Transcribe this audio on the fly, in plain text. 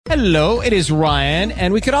Hello, it is Ryan,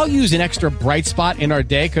 and we could all use an extra bright spot in our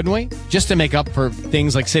day, couldn't we? Just to make up for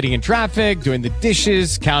things like sitting in traffic, doing the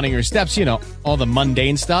dishes, counting your steps, you know, all the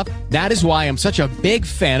mundane stuff. That is why I'm such a big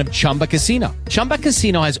fan of Chumba Casino. Chumba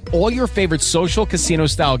Casino has all your favorite social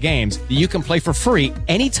casino-style games that you can play for free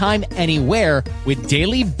anytime, anywhere with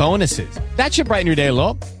daily bonuses. That should brighten your day a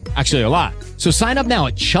little. Actually, a lot. So sign up now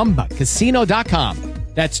at ChumbaCasino.com.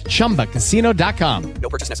 That's ChumbaCasino.com. No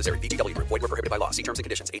purchase necessary. VGW Group. Void where prohibited by law. See terms and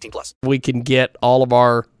conditions. 18+. We can get all of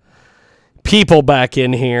our people back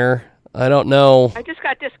in here. I don't know. I just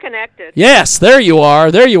got disconnected. Yes, there you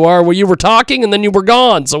are. There you are. Well, you were talking and then you were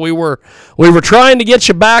gone. So we were trying to get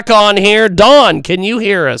you back on here. Dawn, can you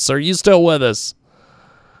hear us? Are you still with us?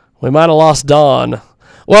 We might have lost Dawn.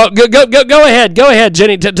 Well, go ahead. Go ahead,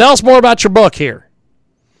 Jenny. Tell us more about your book here.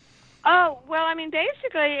 Oh, well, I mean,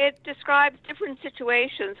 basically it describes different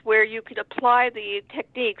situations where you could apply the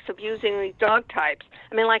techniques of using these dog types.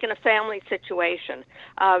 I mean, like in a family situation.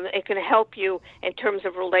 It can help you in terms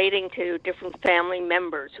of relating to different family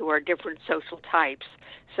members who are different social types.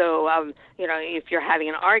 So, if you're having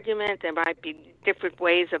an argument, there might be different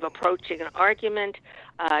ways of approaching an argument,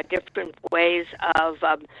 different ways of,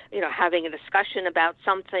 having a discussion about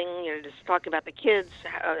something, just talking about the kids,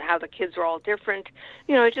 how the kids are all different.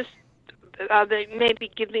 They maybe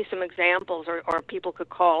give me some examples, or people could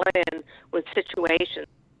call in with situations,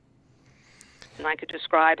 and I could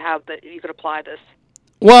describe how you could apply this.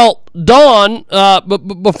 Well, Dawn,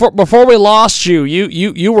 before we lost you,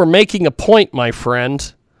 you were making a point, my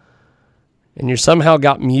friend, and you somehow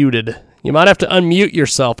got muted. You might have to unmute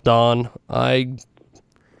yourself, Dawn.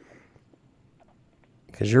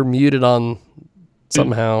 Because you're muted on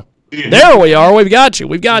somehow. There we are. We've got you.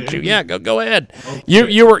 Yeah, go ahead. Okay.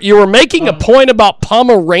 You were making a point about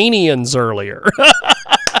Pomeranians earlier.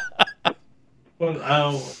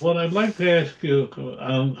 Well, what I'd like to ask you,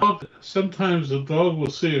 sometimes a dog will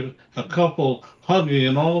see a couple hugging,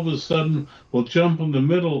 and all of a sudden will jump in the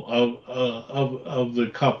middle of the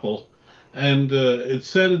couple. And it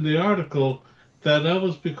said in the article that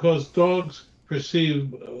was because dogs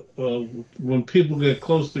perceive when people get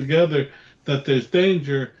close together that there's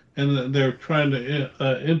danger, and they're trying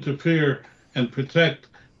to interfere and protect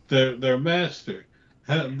their master.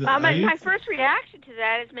 My first reaction to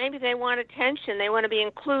that is maybe they want attention. They want to be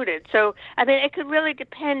included. So, I mean, it could really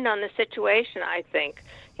depend on the situation, I think.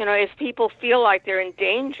 If people feel like they're in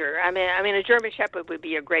danger, I mean, a German Shepherd would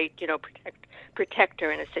be a great, protector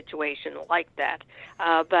in a situation like that.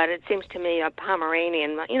 But it seems to me a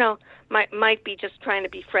Pomeranian, might be just trying to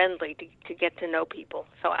be friendly to get to know people.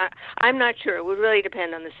 So I'm not sure. It would really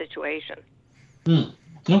depend on the situation.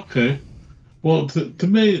 Okay. Well, to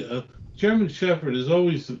me, German Shepherd is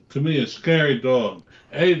always, to me, a scary dog.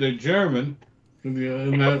 They're German, and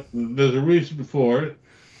there's a reason for it.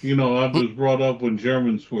 I was brought up when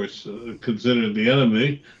Germans were considered the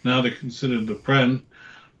enemy. Now they're considered the friend.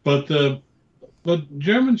 But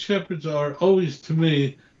German Shepherds are always, to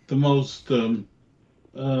me, the most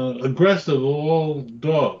aggressive of all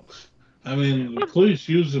dogs. I mean, the police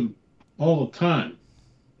use them all the time.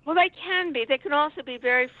 Well, they can be. They can also be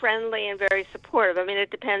very friendly and very supportive. I mean, it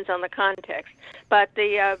depends on the context. But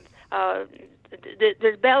the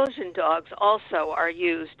Belgian dogs also are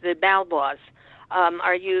used. The Malinois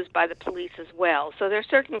are used by the police as well. So there are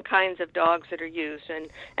certain kinds of dogs that are used, and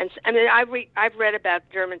I mean, I've read about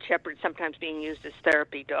German Shepherds sometimes being used as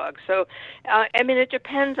therapy dogs. So I mean, it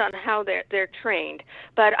depends on how they're trained.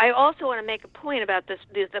 But I also want to make a point about this: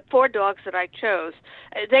 the 4 dogs that I chose,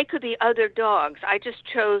 they could be other dogs. I just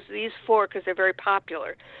chose these 4 because they're very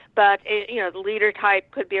popular. But the leader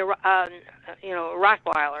type could be a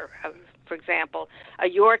Rottweiler. For example, a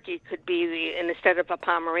Yorkie could be instead of a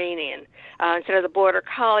Pomeranian. Instead of the Border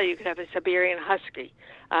Collie, you could have a Siberian Husky.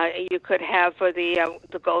 You could have for the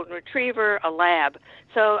Golden Retriever a Lab.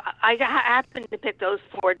 So I happened to pick those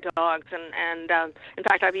 4 dogs, and in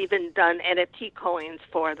fact, I've even done NFT coins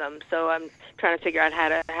for them. So I'm trying to figure out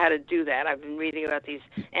how to do that. I've been reading about these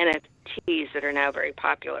NFTs that are now very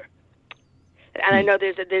popular. And I know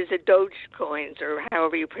there's a Doge coins, or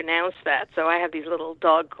however you pronounce that. So I have these little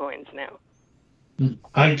dog coins now.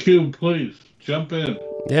 IQ, please jump in.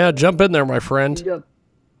 Yeah, jump in there, my friend.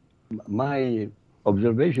 My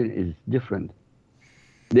observation is different.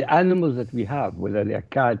 The animals that we have, whether they are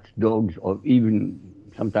cats, dogs, or even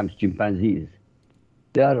sometimes chimpanzees,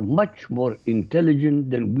 they are much more intelligent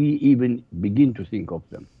than we even begin to think of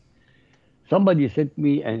them. Somebody sent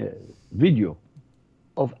me a video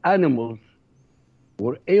of animals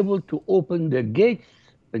were able to open the gates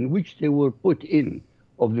in which they were put in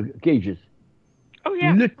of the cages. Oh,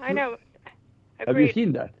 yeah, I know. Have you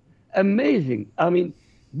seen that? Amazing. I mean,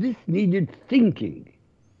 this needed thinking.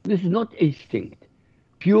 This is not instinct.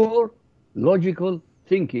 Pure, logical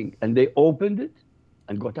thinking. And they opened it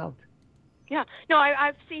and got out. Yeah, no,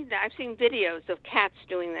 I've seen that. I've seen videos of cats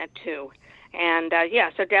doing that too. And yeah,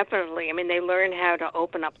 so definitely. I mean, they learn how to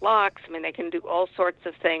open up locks. I mean, they can do all sorts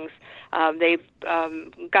of things. They've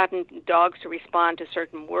gotten dogs to respond to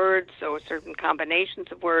certain words or certain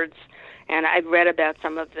combinations of words. And I've read about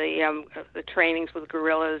some of the trainings with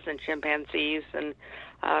gorillas and chimpanzees. And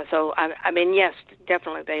so, I mean, yes,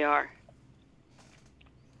 definitely they are.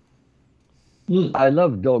 I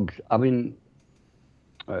love dogs. I mean,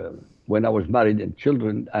 when I was married and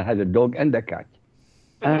children, I had a dog and a cat.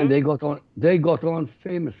 And they got on. They got on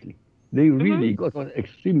famously. They really got on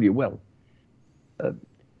extremely well.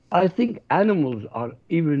 I think animals are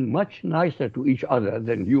even much nicer to each other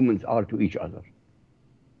than humans are to each other.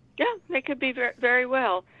 Yeah, they could be very, very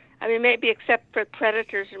well. I mean, maybe except for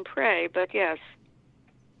predators and prey, but yes.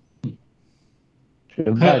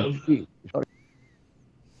 Sorry.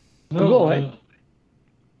 No, Go ahead.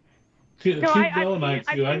 Keep going,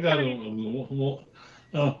 IQ.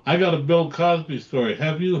 I got a Bill Cosby story.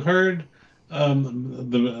 Have you heard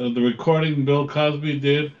the recording Bill Cosby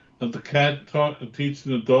did of the cat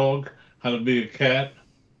teaching the dog how to be a cat?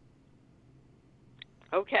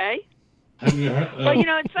 Okay. Have you heard? Well, you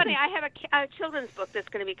know, it's funny. I have a children's book that's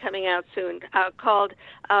going to be coming out soon called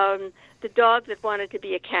 "The Dog That Wanted to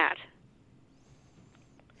Be a Cat,"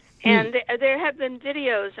 and there have been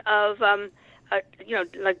videos of you know,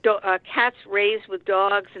 like cats raised with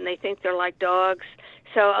dogs, and they think they're like dogs.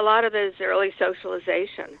 So a lot of it is early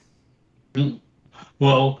socialization.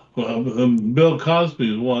 Well, Bill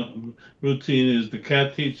Cosby's one routine is the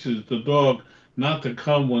cat teaches the dog not to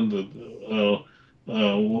come when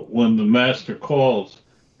the master calls.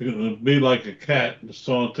 Be like a cat and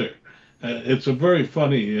saunter. It's a very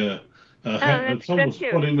funny. It's almost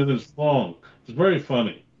 20 minutes long. It's very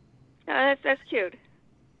funny. That's cute.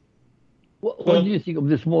 What do you think of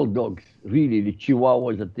the small dogs? Really, the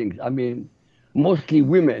Chihuahuas and things. I mean, mostly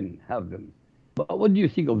women have them. But what do you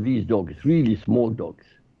think of these dogs? Really small dogs.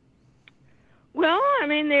 Well, I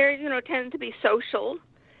mean, they're tend to be social.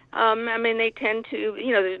 I mean, they tend to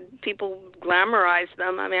people glamorize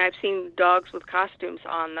them. I mean, I've seen dogs with costumes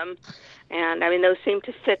on them, and I mean those seem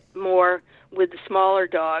to fit more with the smaller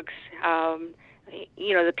dogs.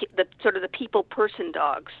 The sort of the people person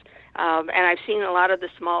dogs. And I've seen a lot of the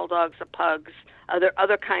small dogs, the pugs,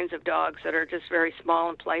 other kinds of dogs that are just very small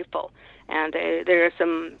and playful. And there are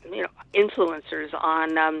some, influencers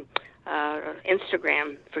on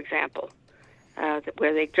Instagram, for example,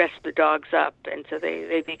 where they dress the dogs up, and so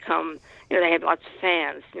they become, they have lots of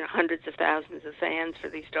fans, hundreds of thousands of fans for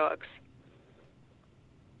these dogs.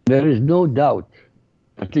 There is no doubt,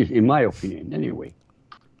 at least in my opinion, anyway,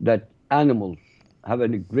 that animals have a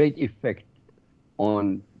great effect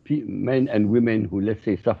on men and women who, let's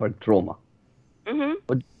say, suffered trauma.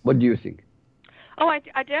 What do you think? Oh, I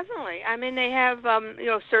definitely. I mean, they have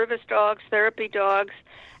service dogs, therapy dogs,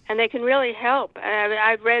 and they can really help.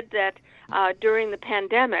 I've read that during the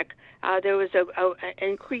pandemic, there was an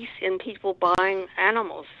increase in people buying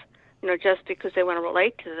animals, just because they want to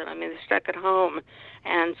relate to them. I mean, they're stuck at home,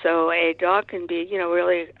 and so a dog can be,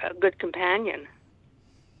 really a good companion,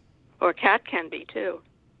 or a cat can be too.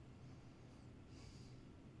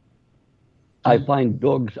 I find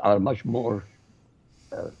dogs are much more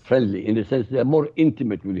friendly in the sense they're more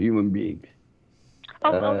intimate with human beings.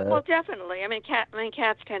 Well, definitely. I mean,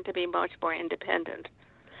 cats tend to be much more independent.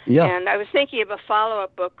 Yeah. And I was thinking of a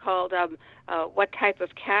follow-up book called "What Type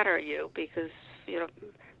of Cat Are You?" Because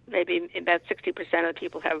maybe about 60% of the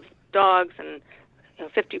people have dogs, and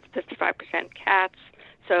 55% cats.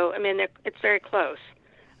 So I mean, it's very close.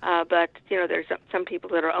 But there's some people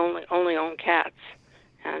that are only own cats.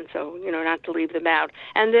 And so, not to leave them out.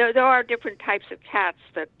 And there are different types of cats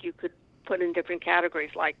that you could put in different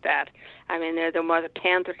categories like that. I mean, they're the more the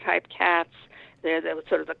panther-type cats. They're the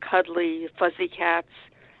sort of the cuddly, fuzzy cats.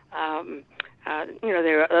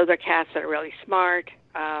 There are other cats that are really smart.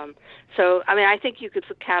 So, I mean, I think you could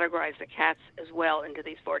categorize the cats as well into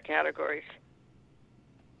these four categories.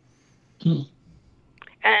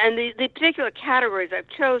 And the particular categories I've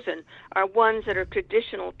chosen are ones that are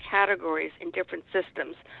traditional categories in different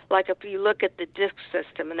systems. Like if you look at the DISC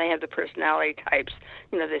system, and they have the personality types,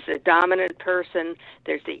 there's the dominant person,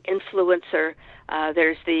 there's the influencer,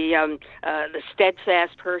 there's the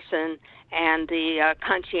steadfast person, and the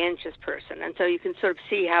conscientious person. And so you can sort of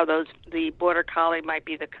see how the Border Collie might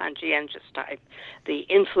be the conscientious type, the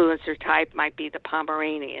influencer type might be the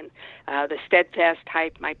Pomeranian, the steadfast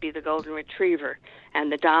type might be the Golden Retriever, and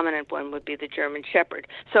the dominant one would be the German Shepherd.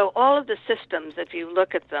 So all of the systems, if you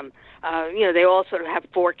look at them, they all sort of have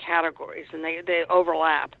 4 categories, and they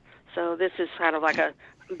overlap. So this is kind of like a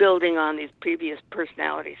building on these previous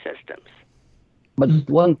personality systems. But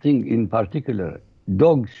one thing in particular,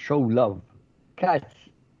 dogs show love. Cats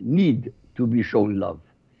need to be shown love.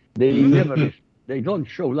 They they don't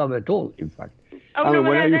show love at all, in fact. Oh,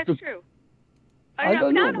 no, that's true. I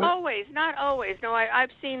don't know. Not always. No,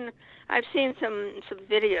 I've seen some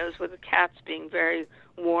videos with the cats being very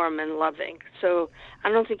warm and loving. So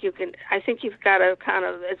I don't think you can. I think you've got to kind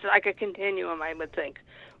of. It's like a continuum, I would think,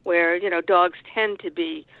 where dogs tend to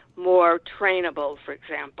be more trainable. For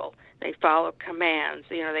example, they follow commands.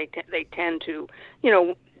 They tend to,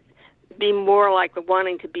 be more like the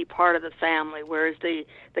wanting to be part of the family, whereas the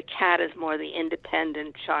cat is more the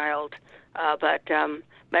independent child. But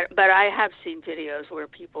I have seen videos where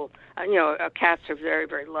people, cats are very,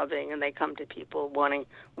 very loving, and they come to people wanting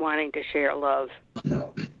to share love.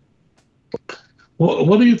 Well,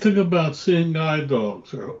 what do you think about seeing eye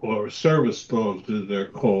dogs or service dogs, as they're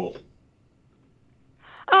called?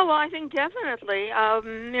 Oh, well, I think definitely.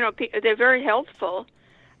 They're very helpful,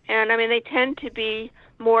 and I mean, they tend to be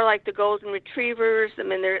more like the Golden Retrievers. I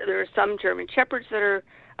mean, there are some German Shepherds that are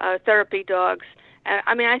therapy dogs.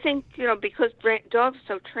 I mean, I think, because dogs are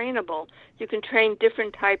so trainable, you can train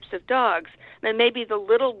different types of dogs. And maybe the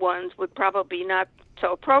little ones would probably not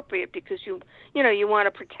so appropriate because you want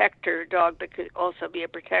a protector dog that could also be a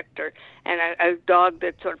protector, and a dog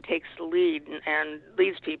that sort of takes the lead and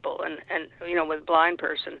leads people and with a blind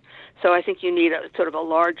person. So I think you need a sort of a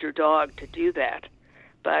larger dog to do that.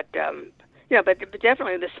 But but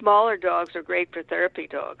definitely the smaller dogs are great for therapy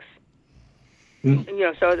dogs.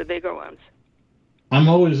 So are the bigger ones. I'm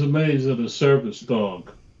always amazed at a service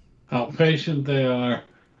dog, how patient they are,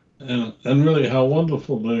 and really how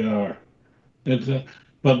wonderful they are.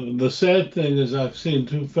 But the sad thing is I've seen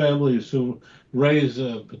 2 families who raise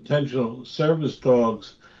potential service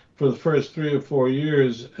dogs for the first 3 or 4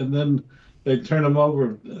 years, and then they turn them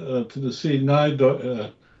over to the C9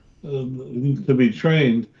 to be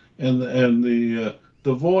trained, and the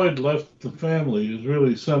void left the family is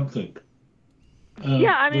really something.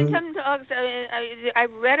 I mean, some dogs.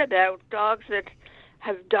 I've read about dogs that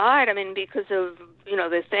have died. I mean, because of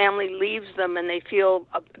the family leaves them and they feel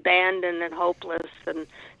abandoned and hopeless, and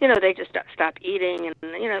they just stop eating, and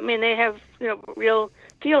I mean, they have real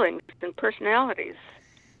feelings and personalities.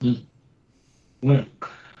 Yeah.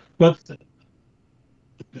 But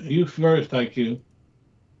you first, thank you.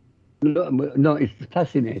 No, it's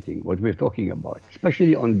fascinating what we're talking about,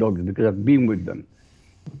 especially on dogs, because I've been with them.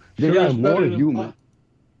 They are more human.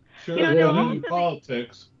 Sure, in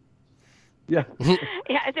politics. Yeah.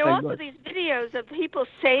 There are also these videos of people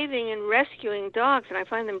saving and rescuing dogs, and I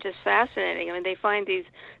find them just fascinating. I mean, they find these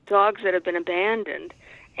dogs that have been abandoned,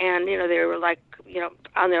 and they were like,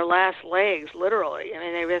 on their last legs, literally. I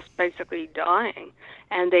mean, they were just basically dying,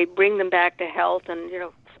 and they bring them back to health, and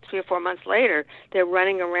 3 or 4 months later, they're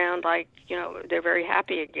running around like they're very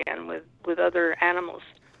happy again with other animals.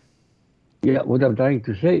 Yeah, what I'm trying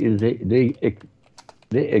to say is they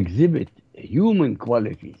exhibit human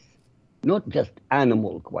qualities, not just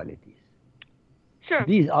animal qualities. Sure.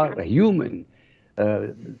 These are human,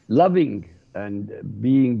 loving, and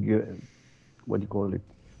being,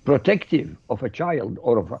 protective of a child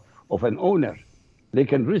or of an owner. They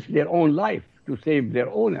can risk their own life to save their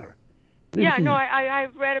owner.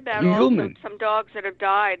 I've read about also some dogs that have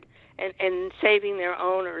died and saving their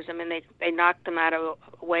owners. I mean, they knocked them out of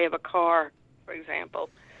the way of a car, for example,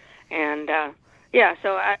 and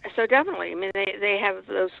so definitely. I mean, they have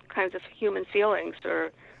those kinds of human feelings,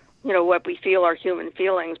 or what we feel are human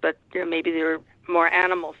feelings, but maybe they're more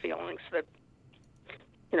animal feelings that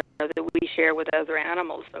that we share with other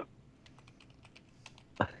animals. So.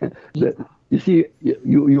 You see,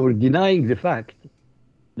 you're denying the fact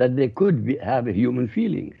that they could have human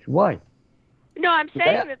feelings. Why? No, I'm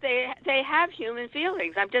saying that they have human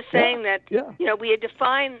feelings. I'm just saying that we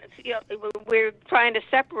define. We're trying to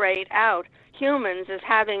separate out humans as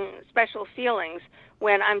having special feelings,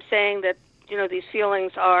 when I'm saying that these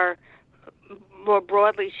feelings are more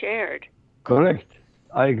broadly shared. Correct.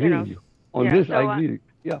 I agree with you on this. I agree.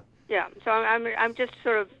 Yeah. So I'm just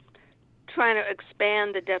sort of trying to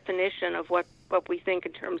expand the definition of what we think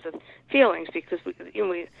in terms of feelings, because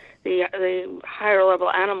the higher level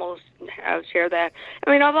animals share that. I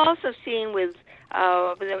mean, I've also seen with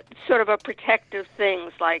sort of a protective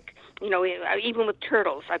things like even with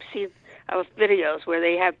turtles, I've seen videos where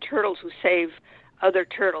they have turtles who save other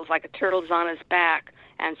turtles, like a turtle's on his back,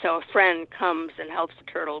 and so a friend comes and helps the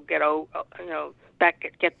turtle get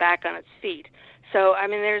back on its feet. So I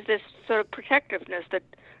mean, there's this sort of protectiveness that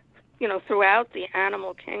throughout the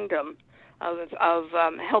animal kingdom of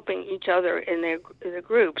helping each other in their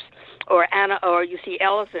groups, or you see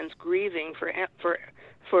elephants grieving for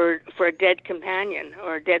a dead companion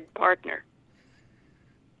or a dead partner.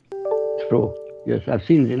 True. Yes, I've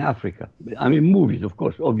seen it in Africa. I mean, movies, of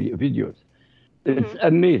course, videos. It's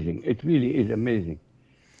amazing. It really is amazing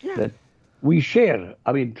that we share.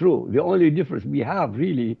 I mean, true. The only difference we have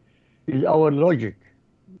really is our logic.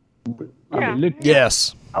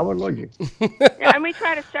 Yes. Our logic. And we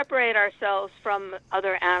try to separate ourselves from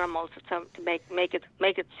other animals to make it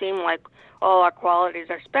seem like all our qualities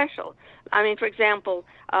are special. I mean, for example,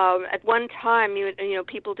 at one time,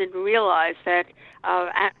 people didn't realize that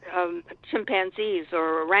chimpanzees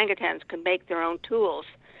or orangutans could make their own tools,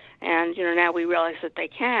 and now we realize that they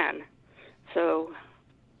can. So,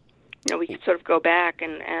 we can sort of go back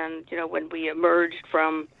and when we emerged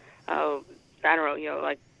from,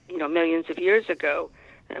 millions of years ago.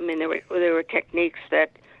 I mean, there were techniques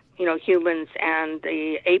that humans and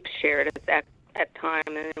the apes shared at that time,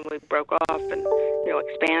 and then we broke off and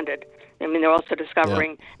expanded. I mean, they're also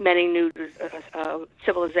discovering many new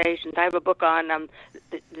civilizations. I have a book on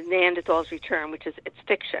the Neanderthals' return, which it's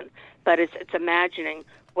fiction, but it's imagining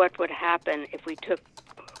what would happen if we took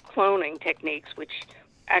cloning techniques, which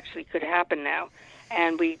actually could happen now,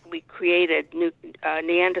 and we created new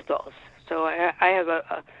Neanderthals. So I have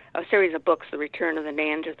a series of books, The Return of the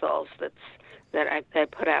Neanderthals, that I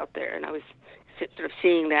put out there, and I was sort of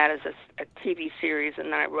seeing that as a TV series,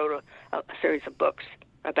 and then I wrote a series of books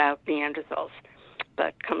about Neanderthals,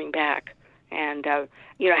 but coming back, and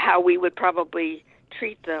how we would probably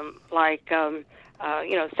treat them like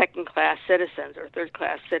second-class citizens or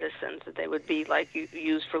third-class citizens, that they would be like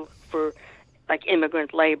used for like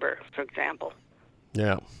immigrant labor, for example.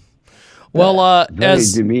 Yeah. Well, very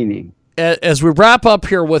demeaning. As we wrap up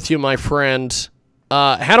here with you, my friend,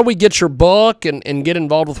 how do we get your book and get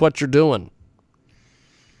involved with what you're doing?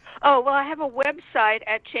 Oh, well, I have a website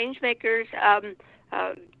at Changemakers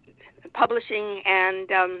Publishing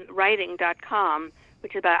and Writing.com,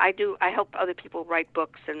 which is about I help other people write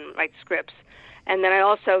books and write scripts. And then I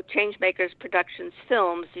also, Changemakers Productions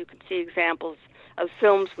Films, you can see examples of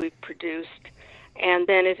films we've produced. And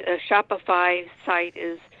then a Shopify site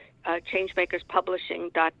is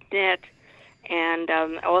changemakerspublishing.net, and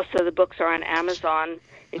also the books are on Amazon.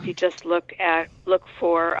 If you just look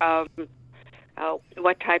for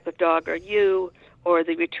What Type of Dog Are You, or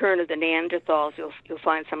The Return of the Neanderthals, you'll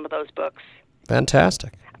find some of those books.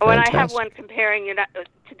 Fantastic. Oh, and I have one comparing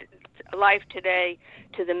life today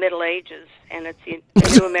to the Middle Ages, and it's the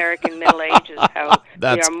New American Middle Ages, how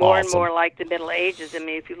we are more and more like the Middle Ages. I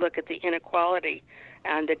mean, if you look at the inequality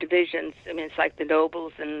and the divisions, I mean, it's like the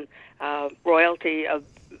nobles and royalty of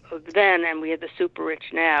then, and we have the super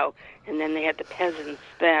rich now, and then they had the peasants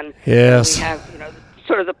then. Yes. And we have,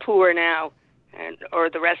 sort of the poor now, or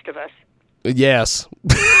the rest of us. Yes.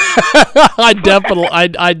 I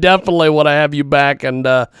definitely want to have you back and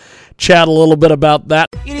chat a little bit about that.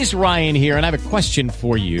 It is Ryan here, and I have a question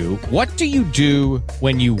for you. What do you do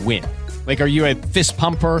when you win? Like, are you a fist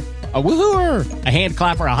pumper, a woohooer, a hand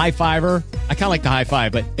clapper, a high fiver? I kind of like the high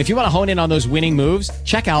five, but if you want to hone in on those winning moves,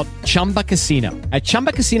 check out Chumba Casino. At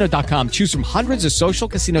ChumbaCasino.com, choose from hundreds of social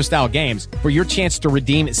casino-style games for your chance to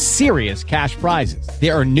redeem serious cash prizes.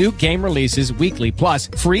 There are new game releases weekly, plus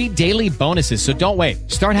free daily bonuses, so don't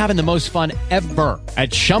wait. Start having the most fun ever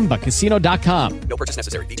at ChumbaCasino.com. No purchase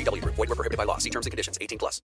necessary. VGW Group. Void where prohibited by law. See terms and conditions. 18+.